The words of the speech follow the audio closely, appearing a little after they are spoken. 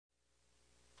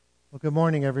Well, good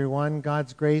morning, everyone.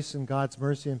 God's grace and God's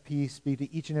mercy and peace be to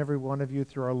each and every one of you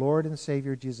through our Lord and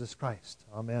Savior, Jesus Christ.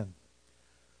 Amen.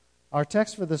 Our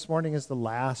text for this morning is the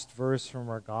last verse from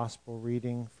our gospel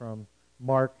reading from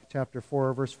Mark chapter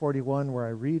 4, verse 41, where I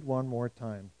read one more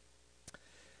time.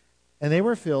 And they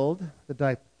were filled,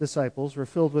 the disciples were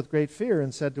filled with great fear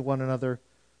and said to one another,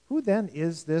 "Who then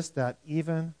is this that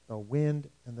even the wind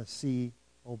and the sea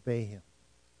obey him?"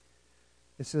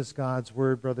 This is God's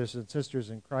word, brothers and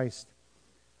sisters in Christ.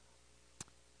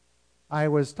 I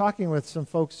was talking with some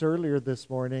folks earlier this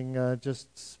morning, we're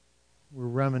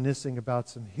reminiscing about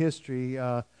some history.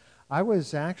 I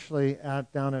was actually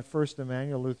down at First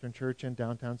Emmanuel Lutheran Church in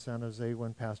downtown San Jose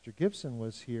when Pastor Gibson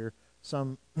was here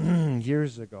some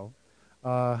years ago.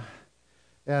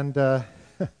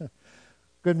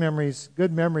 Good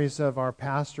memories of our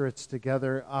pastorates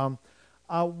together.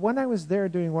 When I was there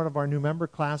doing one of our new member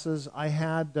classes, I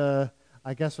had,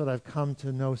 I guess what I've come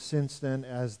to know since then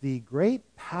as the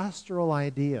great pastoral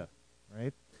idea,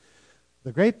 right?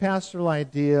 The great pastoral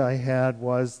idea I had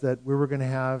was that we were going to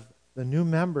have the new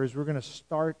members, we're going to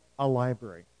start a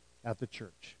library at the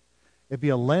church. It'd be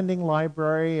a lending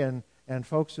library, and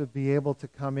folks would be able to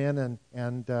come in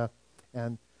and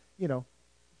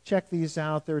check these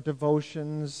out. There were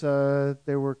devotions,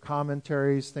 there were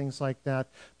commentaries, things like that.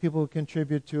 People would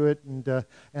contribute to it, and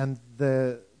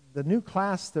the new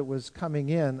class that was coming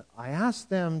in, I asked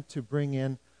them to bring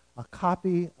in a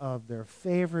copy of their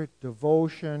favorite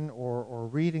devotion or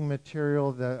reading material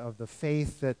of the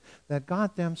faith that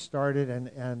got them started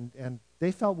and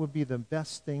they felt would be the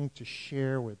best thing to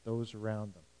share with those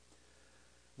around them.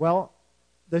 Well,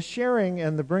 the sharing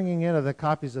and the bringing in of the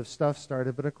copies of stuff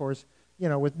started, but of course,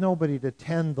 with nobody to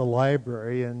tend the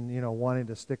library and, wanting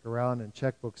to stick around and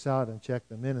check books out and check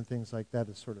them in and things like that,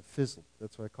 is sort of fizzled.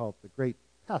 That's why I call it the great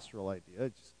pastoral idea. I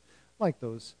just like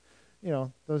those,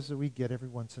 those that we get every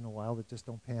once in a while that just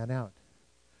don't pan out.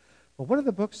 But one of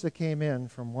the books that came in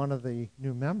from one of the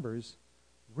new members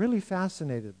really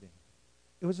fascinated me.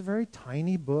 It was a very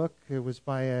tiny book. It was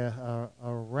by a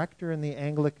rector in the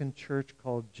Anglican Church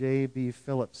called J.B.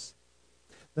 Phillips.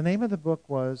 The name of the book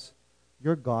was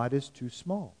 "Your God is Too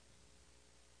Small."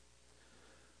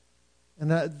 And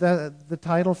the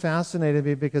title fascinated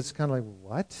me because it's kind of like,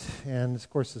 what? And, of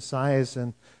course, the size.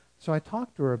 And so I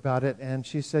talked to her about it, and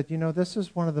she said, this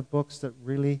is one of the books that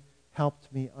really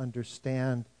helped me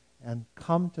understand and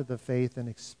come to the faith and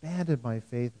expanded my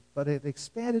faith, but it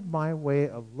expanded my way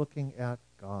of looking at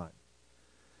God.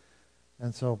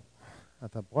 And so I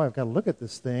thought, boy, I've got to look at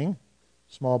this thing.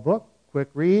 Small book, quick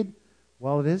read.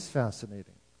 Well, it is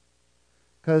fascinating.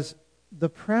 Because the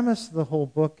premise of the whole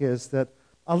book is that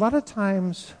a lot of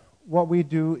times what we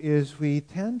do is we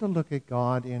tend to look at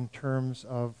God in terms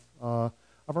of our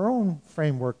own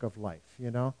framework of life,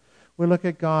 We look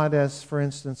at God as, for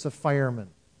instance, a fireman.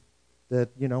 That,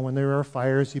 when there are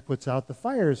fires, he puts out the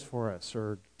fires for us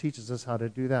or teaches us how to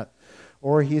do that.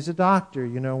 Or he's a doctor,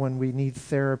 when we need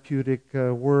therapeutic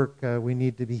work, we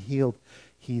need to be healed.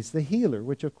 He's the healer,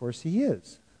 which of course he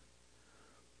is.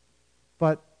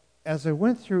 But as I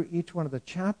went through each one of the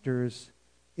chapters,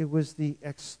 it was the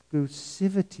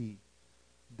exclusivity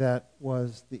that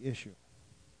was the issue.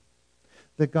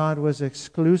 That God was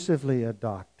exclusively a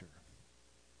doctor,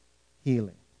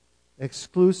 healing.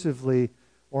 Exclusively,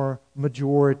 or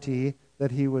majority, that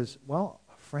he was,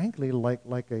 frankly,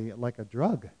 like a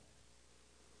drug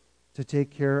to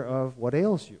take care of what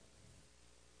ails you.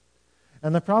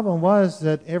 And the problem was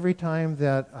that every time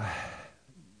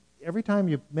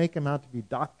you make him out to be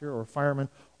doctor or fireman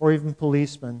or even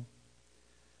policeman,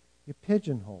 you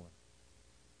pigeonhole him.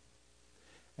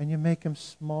 And you make him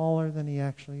smaller than he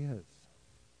actually is.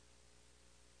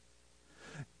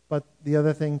 But the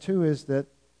other thing, too, is that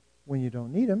when you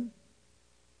don't need him,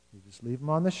 you just leave him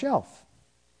on the shelf.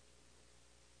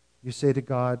 You say to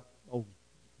God, "Oh,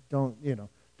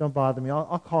 don't bother me.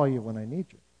 I'll call you when I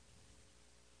need you."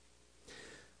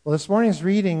 Well, this morning's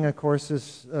reading, of course,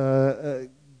 is the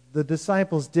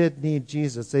disciples did need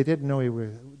Jesus. They didn't know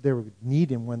they would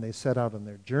need him when they set out on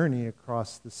their journey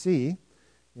across the sea,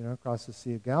 across the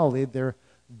Sea of Galilee. They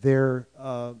were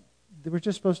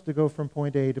just supposed to go from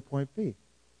point A to point B.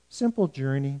 Simple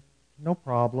journey, no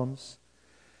problems.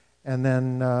 And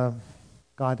then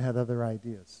God had other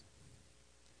ideas.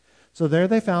 So there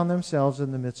they found themselves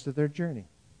in the midst of their journey.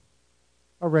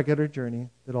 A regular journey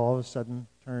that all of a sudden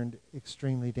turned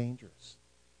extremely dangerous.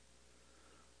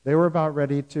 They were about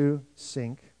ready to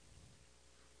sink.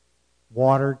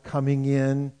 Water coming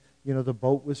in, the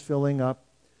boat was filling up.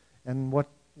 And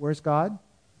where's God?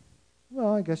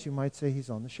 Well, I guess you might say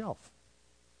he's on the shelf.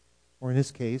 Or in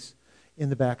this case, in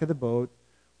the back of the boat,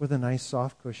 with a nice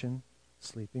soft cushion,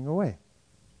 sleeping away.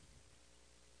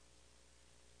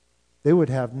 They would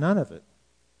have none of it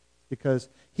because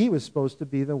he was supposed to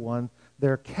be the one,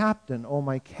 their captain. Oh,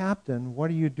 my captain, what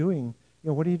are you doing?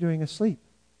 What are you doing asleep?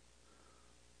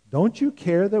 Don't you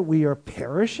care that we are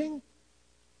perishing?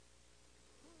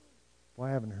 Well,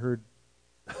 I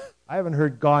haven't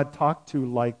heard God talk to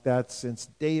like that since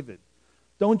David.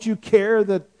 Don't you care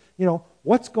that,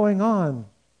 what's going on?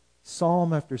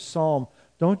 Psalm after psalm.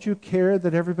 Don't you care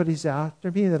that everybody's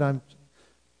after me, that I'm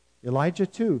Elijah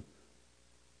too?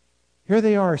 Here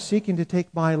they are seeking to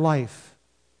take my life.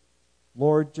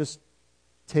 Lord, just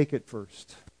take it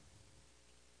first.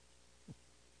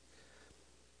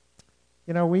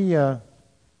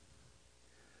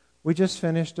 We just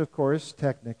finished, of course,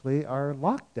 technically, our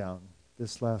lockdown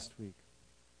this last week.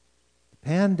 The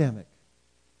pandemic.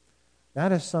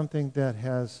 That is something that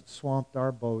has swamped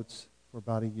our boats for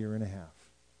about a year and a half.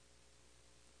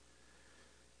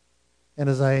 And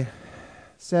as I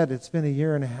said, it's been a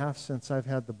year and a half since I've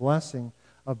had the blessing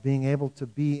of being able to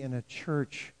be in a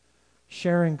church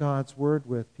sharing God's word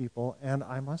with people. And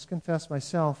I must confess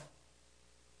myself,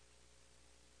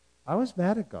 I was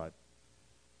mad at God.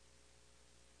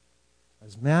 I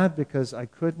was mad because I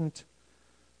couldn't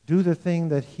do the thing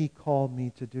that he called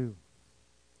me to do.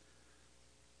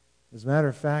 As a matter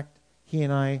of fact, he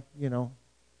and I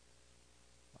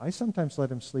sometimes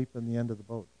let him sleep in the end of the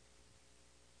boat,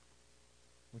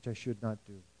 which I should not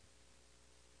do.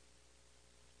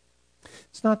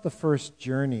 It's not the first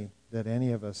journey that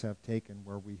any of us have taken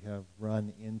where we have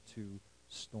run into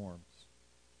storms.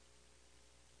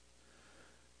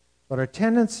 But our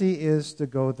tendency is to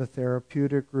go the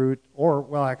therapeutic route, or,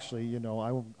 well, actually, I'm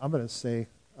going to say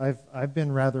I've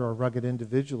been rather a rugged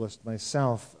individualist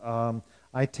myself.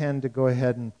 I tend to go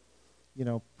ahead and,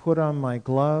 put on my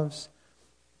gloves,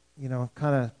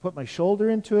 kind of put my shoulder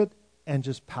into it and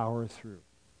just power through.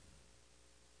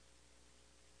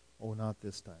 Oh, not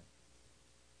this time.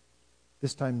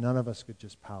 This time, none of us could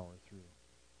just power through.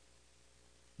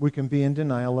 We can be in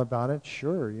denial about it.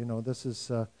 Sure, this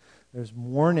is there's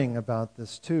warning about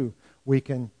this too. We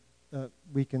can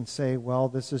say, well,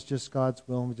 this is just God's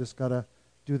will, and we just got to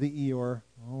do the Eeyore.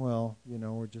 Oh well,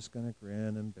 we're just going to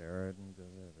grin and bear it and.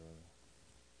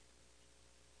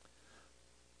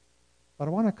 But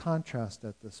I want to contrast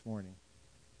that this morning.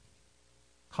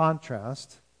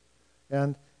 Contrast,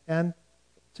 and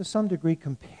to some degree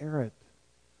compare it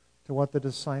to what the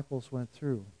disciples went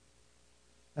through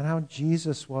and how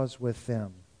Jesus was with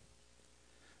them.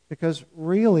 Because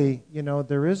really,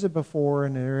 there is a before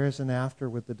and there is an after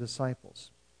with the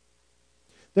disciples.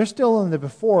 They're still in the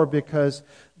before because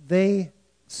they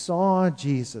saw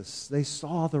Jesus. They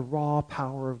saw the raw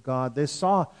power of God. They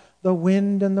saw the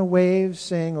wind and the waves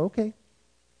saying, okay,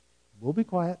 we'll be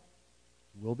quiet.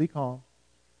 We'll be calm.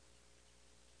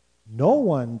 No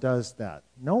one does that.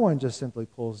 No one just simply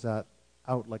pulls that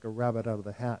out like a rabbit out of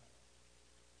the hat.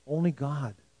 Only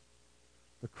God,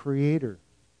 the Creator,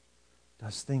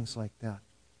 does things like that.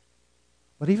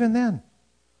 But even then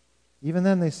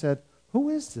they said, who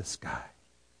is this guy?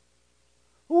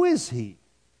 Who is he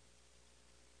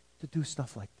to do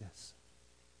stuff like this?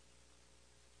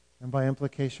 And by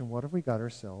implication, what have we got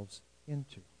ourselves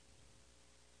into?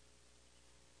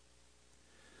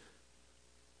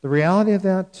 The reality of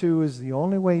that, too, is the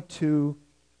only way to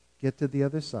get to the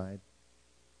other side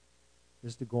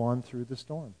is to go on through the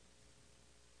storm.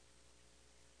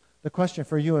 The question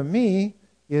for you and me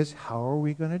is, how are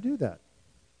we going to do that?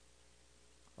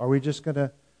 Are we just going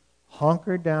to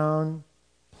hunker down,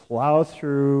 plow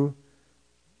through,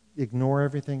 ignore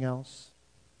everything else?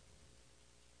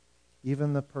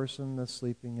 Even the person that's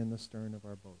sleeping in the stern of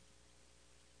our boat.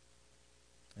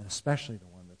 And especially the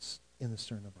one that's in the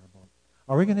stern of our boat.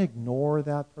 Are we going to ignore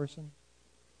that person?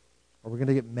 Are we going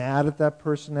to get mad at that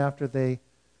person after they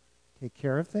take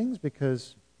care of things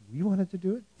because we wanted to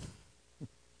do it?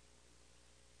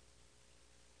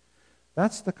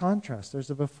 That's the contrast. There's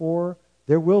a before,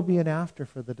 there will be an after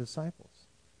for the disciples.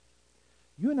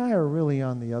 You and I are really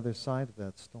on the other side of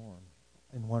that storm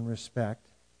in one respect.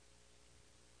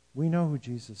 We know who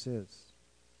Jesus is.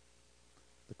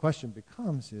 The question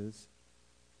becomes is,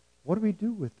 what do we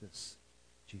do with this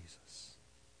Jesus?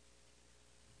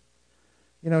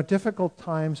 Difficult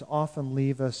times often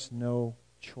leave us no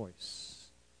choice.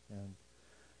 And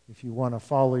if you want to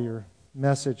follow your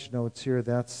message notes here,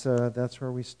 that's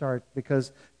where we start.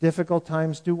 Because difficult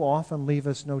times do often leave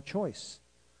us no choice.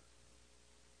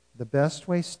 The best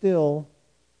way still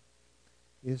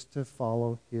is to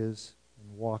follow His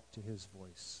and walk to His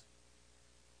voice.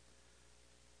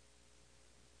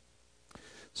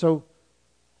 So,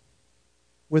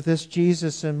 with this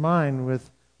Jesus in mind, with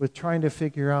trying to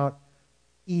figure out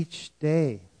each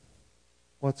day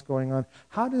what's going on.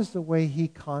 How does the way he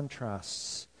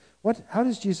contrasts, how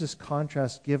does Jesus'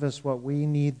 contrast give us what we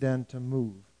need then to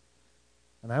move?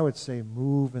 And I would say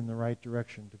move in the right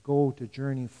direction, to go, to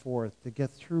journey forth, to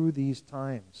get through these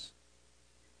times.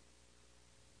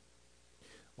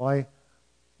 Well,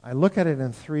 I look at it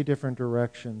in three different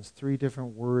directions, three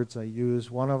different words I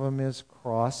use. One of them is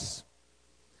cross.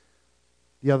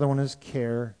 The other one is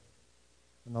care.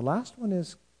 And the last one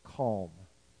is calm.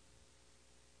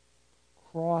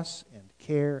 Cross and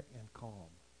care and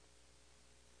calm.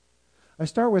 I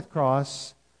start with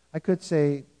cross. I could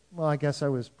say, well, I guess I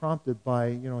was prompted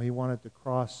by, he wanted to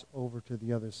cross over to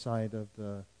the other side of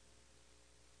the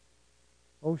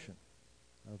ocean,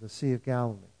 of the Sea of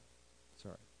Galilee.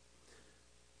 Sorry.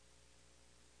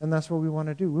 And that's what we want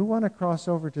to do. We want to cross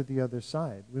over to the other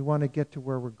side. We want to get to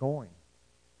where we're going.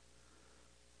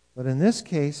 But in this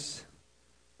case,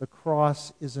 the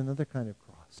cross is another kind of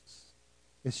cross.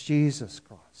 It's Jesus'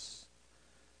 cross.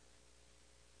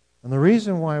 And the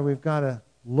reason why we've got to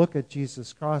look at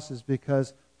Jesus' cross is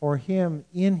because for him,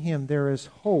 in him, there is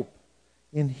hope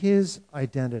in his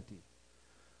identity.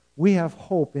 We have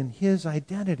hope in his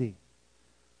identity.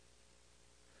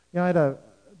 The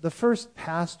first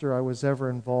pastor I was ever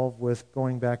involved with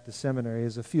going back to seminary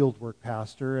is a fieldwork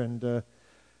pastor, and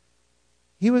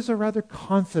he was a rather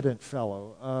confident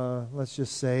fellow, let's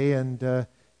just say, and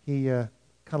he kind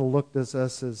of looked at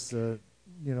us as, the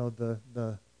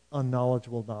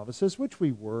unknowledgeable novices, which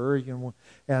we were,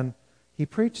 and he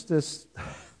preached this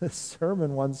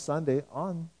sermon one Sunday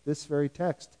on this very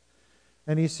text.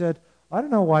 And he said, I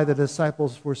don't know why the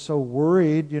disciples were so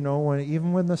worried,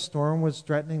 even when the storm was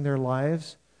threatening their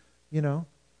lives,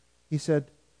 He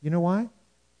said, you know why?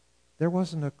 There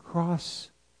wasn't a cross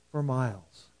for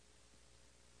miles.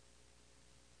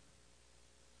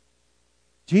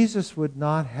 Jesus would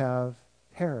not have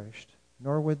perished,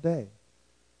 nor would they,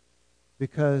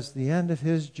 because the end of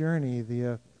his journey,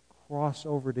 the cross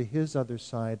over to his other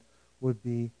side, would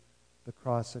be the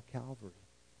cross of Calvary.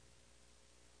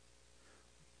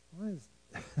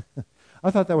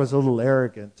 I thought that was a little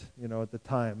arrogant, at the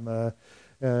time, a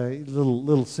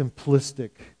little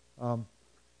simplistic. But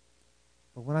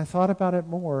when I thought about it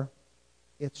more,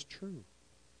 it's true.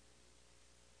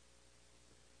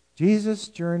 Jesus'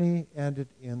 journey ended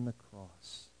in the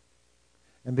cross.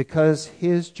 And because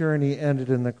his journey ended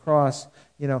in the cross,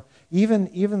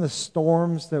 even the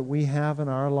storms that we have in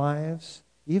our lives,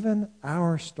 even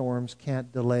our storms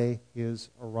can't delay his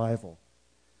arrival.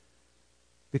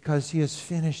 Because he has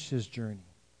finished his journey.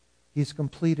 He's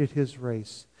completed his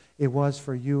race. It was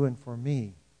for you and for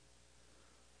me.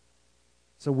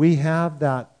 So we have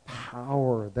that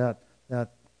power, that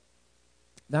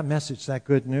message, that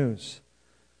good news.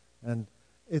 And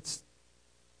it's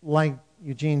like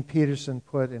Eugene Peterson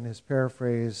put in his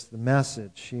paraphrase, the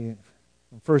message. In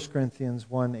 1 Corinthians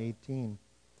 1:18.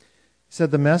 He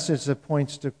said the message that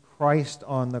points to Christ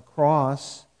on the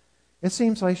cross, it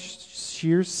seems like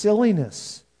sheer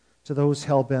silliness to those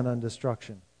hell-bent on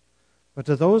destruction. But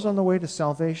to those on the way to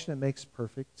salvation, it makes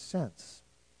perfect sense.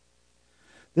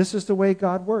 This is the way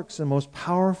God works, and most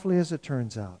powerfully as it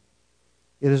turns out.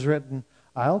 It is written,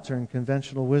 I'll turn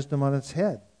conventional wisdom on its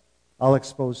head. I'll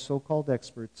expose so-called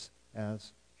experts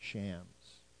as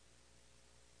shams.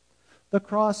 The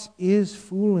cross is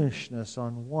foolishness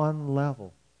on one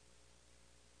level.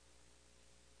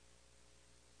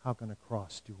 How can a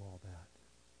cross do all that?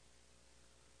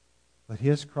 But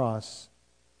his cross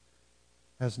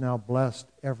has now blessed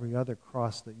every other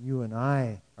cross that you and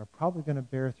I are probably going to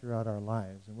bear throughout our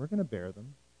lives. And we're going to bear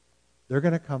them. They're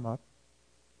going to come up.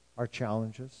 Our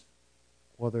challenges,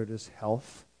 whether it is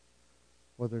health,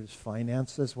 whether it is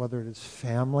finances, whether it is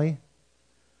family,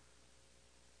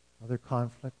 other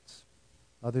conflicts,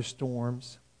 other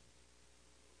storms.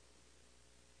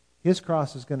 His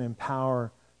cross is going to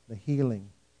empower the healing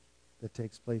that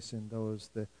takes place in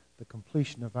those, the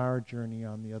completion of our journey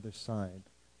on the other side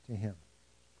to him.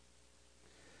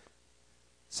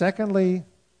 Secondly,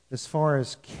 as far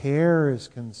as care is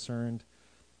concerned,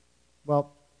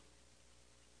 well,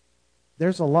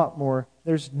 there's a lot more.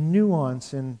 There's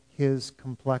nuance in his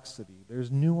complexity.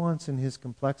 There's nuance in his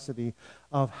complexity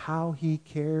of how he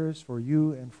cares for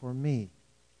you and for me.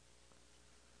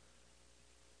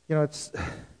 It's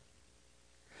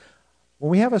when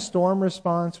we have a storm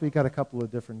response, we got a couple of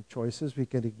different choices. We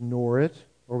can ignore it,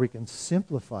 or we can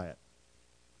simplify it.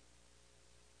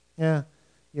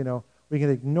 We can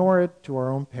ignore it to our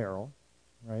own peril,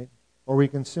 right? Or we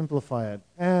can simplify it.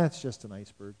 It's just an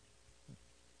iceberg.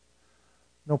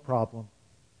 No problem.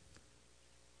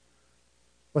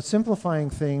 But simplifying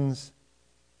things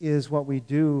is what we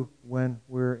do when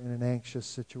we're in an anxious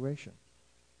situation.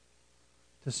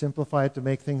 To simplify it, to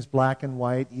make things black and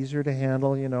white, easier to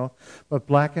handle, But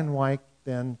black and white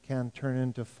then can turn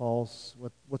into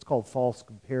what's called false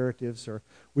comparatives, or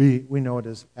we know it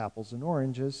as apples and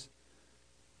oranges.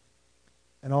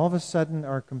 And all of a sudden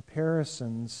our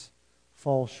comparisons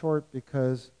fall short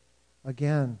because,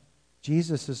 again,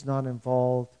 Jesus is not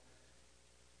involved,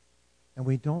 and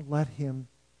we don't let him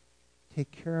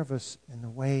take care of us in the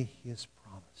way he has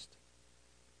promised.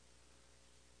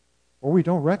 Or we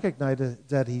don't recognize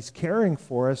that he's caring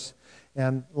for us,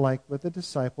 and like with the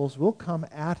disciples, we'll come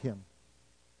at him.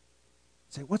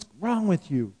 Say, what's wrong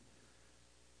with you?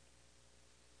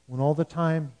 When all the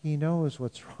time he knows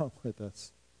what's wrong with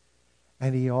us.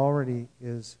 And he already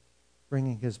is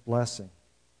bringing his blessing.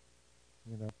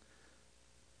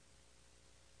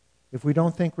 If we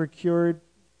don't think we're cured,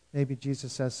 maybe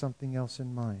Jesus has something else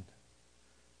in mind.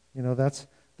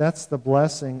 That's the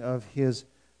blessing of his,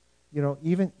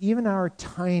 even our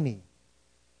tiny,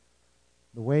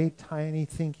 the way tiny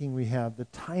thinking we have, the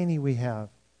tiny we have,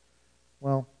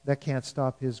 well, that can't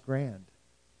stop his grand.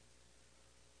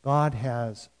 God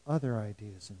has other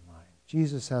ideas in mind.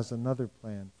 Jesus has another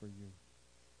plan for you.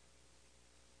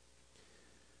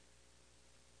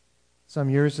 Some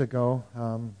years ago,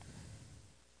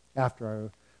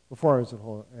 before I was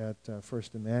at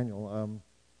First Emmanuel,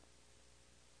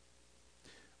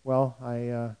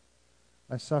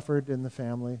 I suffered in the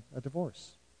family a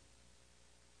divorce.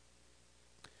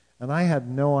 And I had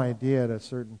no idea at a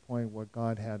certain point what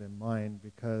God had in mind,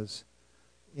 because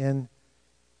in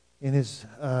his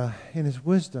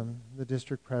wisdom, the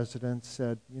district president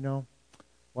said,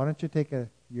 why don't you take a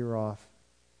year off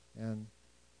and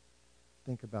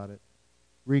think about it,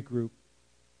 regroup,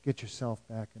 get yourself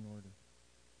back in order.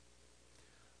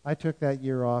 I took that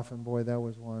year off, and boy, that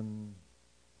was one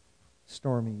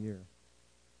stormy year.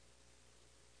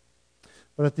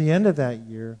 But at the end of that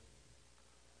year,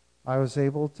 I was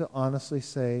able to honestly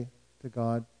say to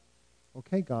God,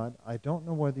 okay, God, I don't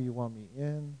know whether you want me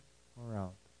in or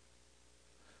out.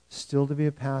 Still to be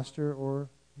a pastor or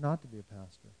not to be a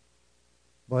pastor.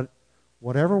 But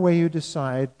whatever way you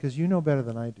decide, because you know better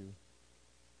than I do,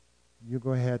 you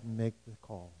go ahead and make the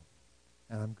call,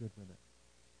 and I'm good with it.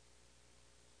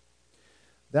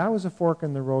 That was a fork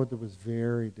in the road that was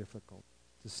very difficult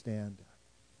to stand at.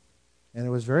 And it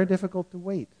was very difficult to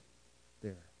wait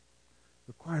there. It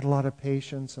required a lot of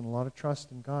patience and a lot of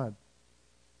trust in God.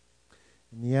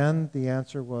 In the end, the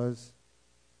answer was,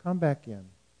 come back in,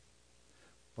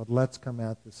 but let's come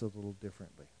at this a little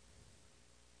differently.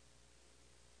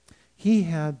 He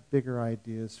had bigger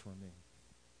ideas for me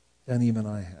than even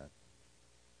I had.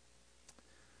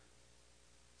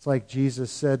 It's like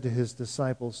Jesus said to his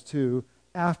disciples too,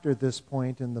 after this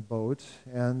point in the boat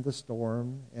and the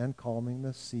storm and calming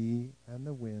the sea and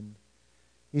the wind.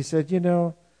 He said,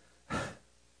 you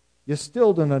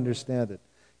still don't understand it.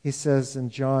 He says in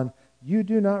John, you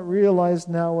do not realize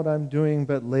now what I'm doing,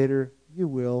 but later you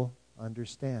will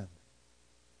understand.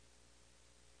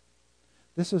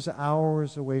 This was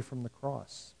hours away from the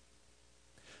cross.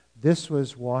 This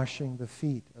was washing the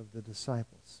feet of the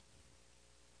disciples.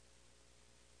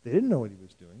 They didn't know what he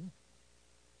was doing.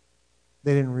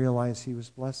 They didn't realize he was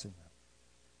blessing them.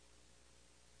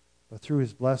 But through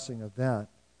his blessing of that,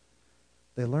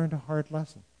 they learned a hard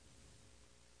lesson.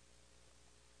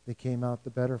 They came out the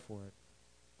better for it.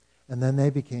 And then they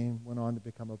went on to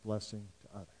become a blessing to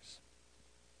others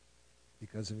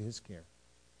because of his care.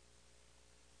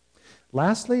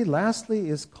 Lastly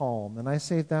is calm. And I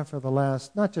saved that for the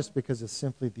last, not just because it's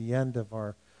simply the end of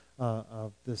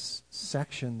of this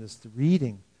section, this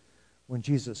reading, when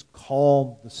Jesus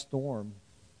calmed the storm.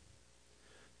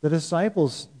 The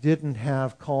disciples didn't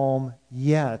have calm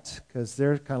yet, because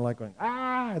they're kind of like going,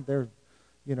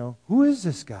 who is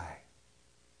this guy?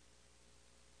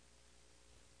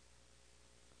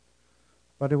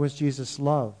 But it was Jesus'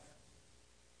 love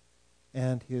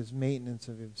and his maintenance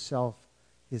of himself,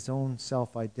 his own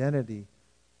self-identity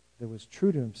that was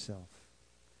true to himself.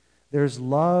 There's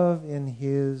love in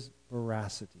his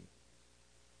veracity.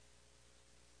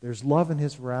 There's love in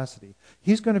his veracity.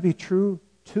 He's going to be true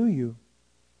to you,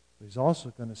 but he's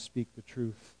also going to speak the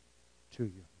truth to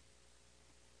you.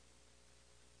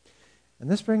 And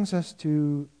this brings us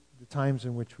to the times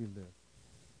in which we live.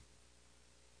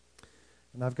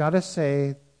 And I've got to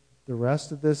say, the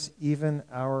rest of this, even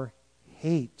our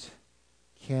hate,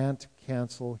 can't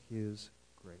cancel his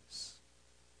grace.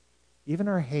 Even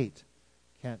our hate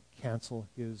can't cancel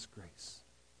his grace.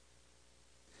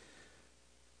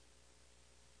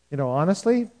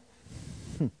 Honestly,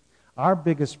 Our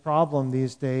biggest problem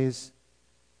these days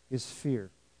is fear.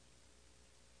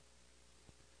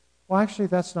 Well, actually,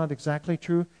 that's not exactly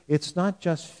true. It's not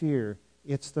just fear.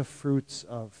 It's the fruits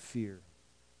of fear.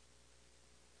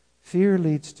 Fear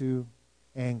leads to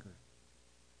anger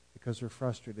because we're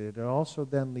frustrated. It also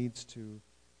then leads to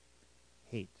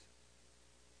hate.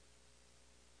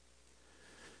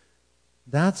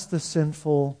 That's the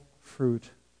sinful fruit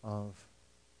of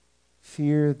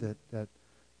fear that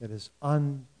is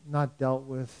not dealt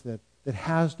with, that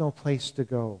has no place to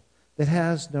go, that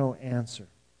has no answer.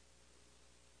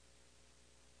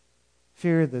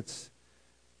 Fear that's,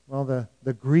 well,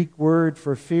 the Greek word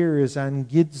for fear is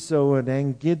angidzo, and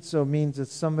angidzo means that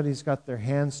somebody's got their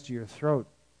hands to your throat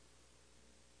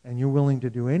and you're willing to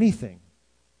do anything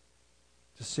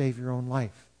to save your own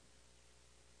life.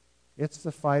 It's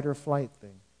the fight or flight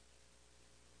thing.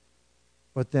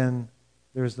 But then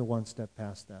there's the one step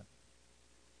past that.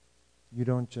 You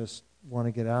don't just want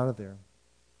to get out of there.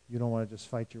 You don't want to just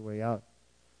fight your way out.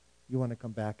 You want to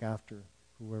come back after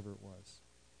whoever it was.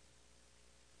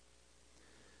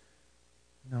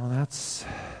 No, that's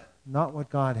not what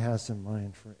God has in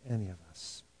mind for any of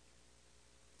us.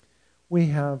 We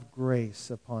have grace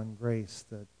upon grace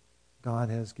that God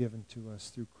has given to us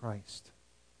through Christ.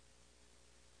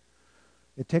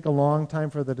 It took a long time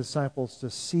for the disciples to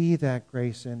see that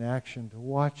grace in action, to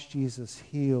watch Jesus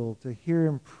heal, to hear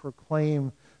him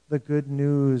proclaim the good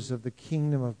news of the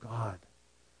kingdom of God.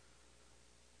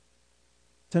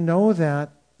 To know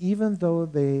that even though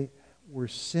they were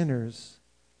sinners,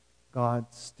 God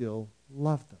still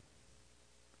loved them.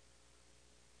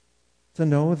 To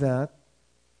know that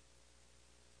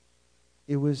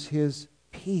it was his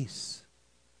peace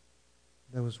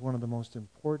that was one of the most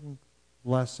important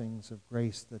blessings of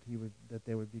grace that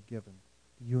they would be given.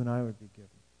 You and I would be given.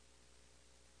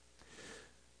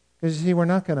 Because you see, we're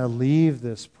not going to leave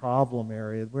this problem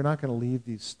area. We're not going to leave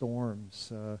these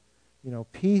storms.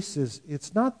 Peace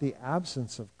it's not the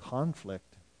absence of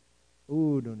conflict.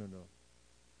 Ooh, no.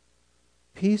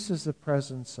 Peace is the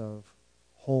presence of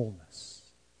wholeness.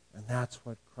 And that's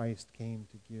what Christ came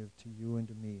to give to you and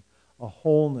to me. A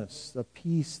wholeness, a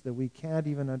peace that we can't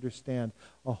even understand.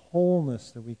 A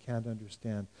wholeness that we can't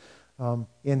understand.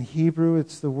 In Hebrew,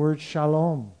 it's the word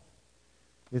shalom.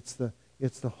 It's the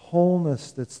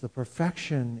wholeness, it's the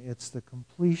perfection, it's the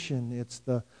completion, it's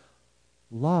the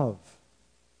love.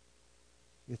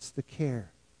 It's the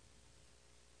care.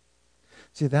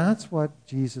 See, that's what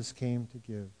Jesus came to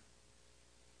give.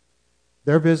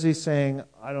 They're busy saying,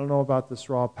 I don't know about this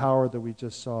raw power that we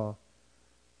just saw.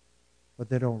 But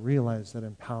they don't realize that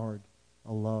empowered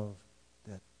a love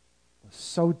that was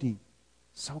so deep,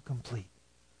 so complete,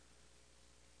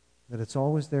 that it's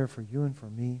always there for you and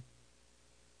for me,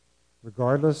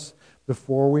 regardless,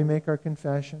 before we make our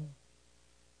confession,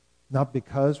 not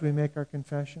because we make our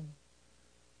confession,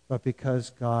 but because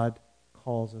God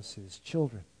calls us his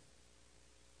children,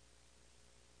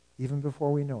 even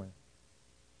before we know him.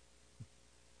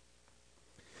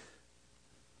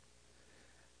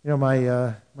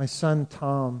 My son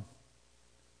Tom,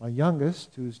 my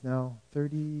youngest, who's now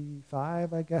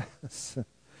 35, I guess,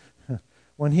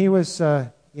 when he was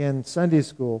in Sunday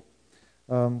school,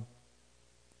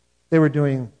 they were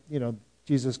doing,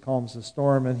 Jesus calms the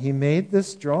storm, and he made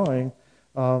this drawing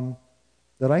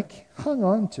that I hung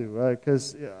on to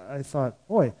because I thought,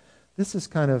 boy, this is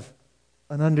kind of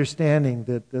an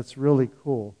understanding that's really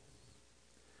cool.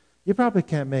 You probably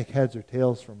can't make heads or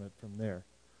tails from it from there.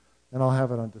 And I'll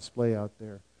have it on display out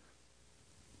there.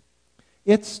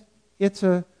 It's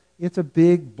a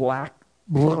big black.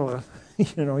 He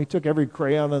took every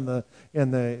crayon that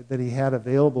he had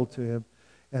available to him,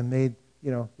 and made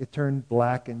it turned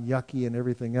black and yucky and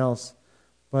everything else.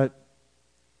 But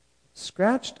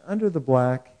scratched under the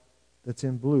black, that's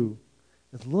in blue,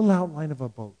 is a little outline of a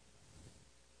boat.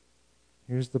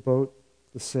 Here's the boat,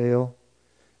 the sail,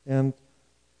 and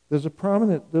there's a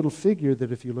prominent little figure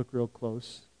that, if you look real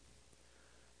close.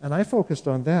 And I focused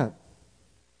on that.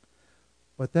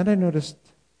 But then I noticed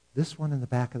this one in the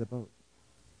back of the boat,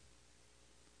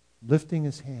 lifting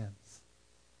his hands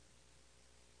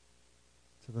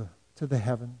to the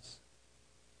heavens.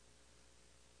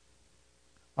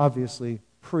 Obviously,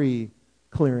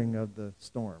 pre-clearing of the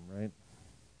storm, right?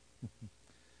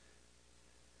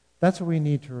 That's what we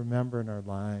need to remember in our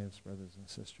lives, brothers and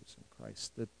sisters in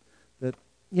Christ. That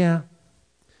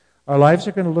our lives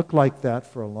are going to look like that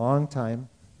for a long time.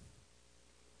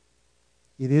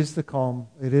 It is the calm,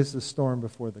 it is the storm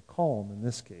before the calm in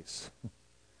this case.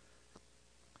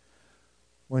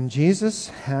 When Jesus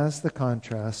has the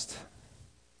contrast,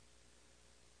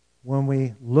 when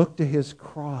we look to his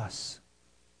cross,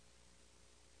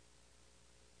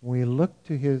 when we look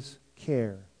to his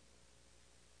care,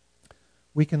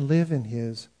 we can live in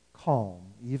his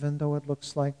calm, even though it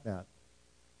looks like that.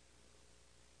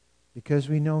 Because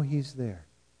we know he's there.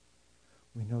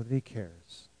 We know that he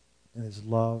cares. And his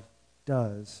love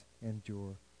does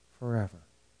endure forever.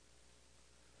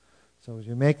 So as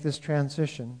you make this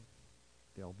transition,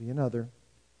 there'll be another.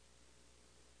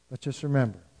 But just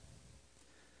remember,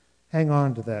 hang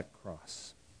on to that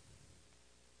cross.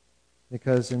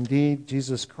 Because indeed,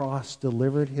 Jesus' cross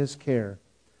delivered his care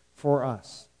for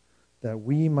us, that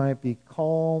we might be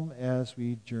calm as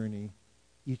we journey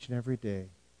each and every day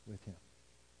with him.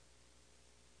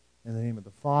 In the name of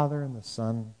the Father, and the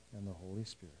Son, and the Holy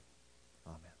Spirit.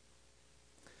 Amen.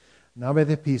 Now may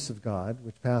the peace of God,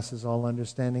 which passes all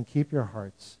understanding, keep your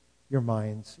hearts, your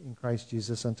minds in Christ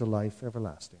Jesus unto life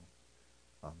everlasting.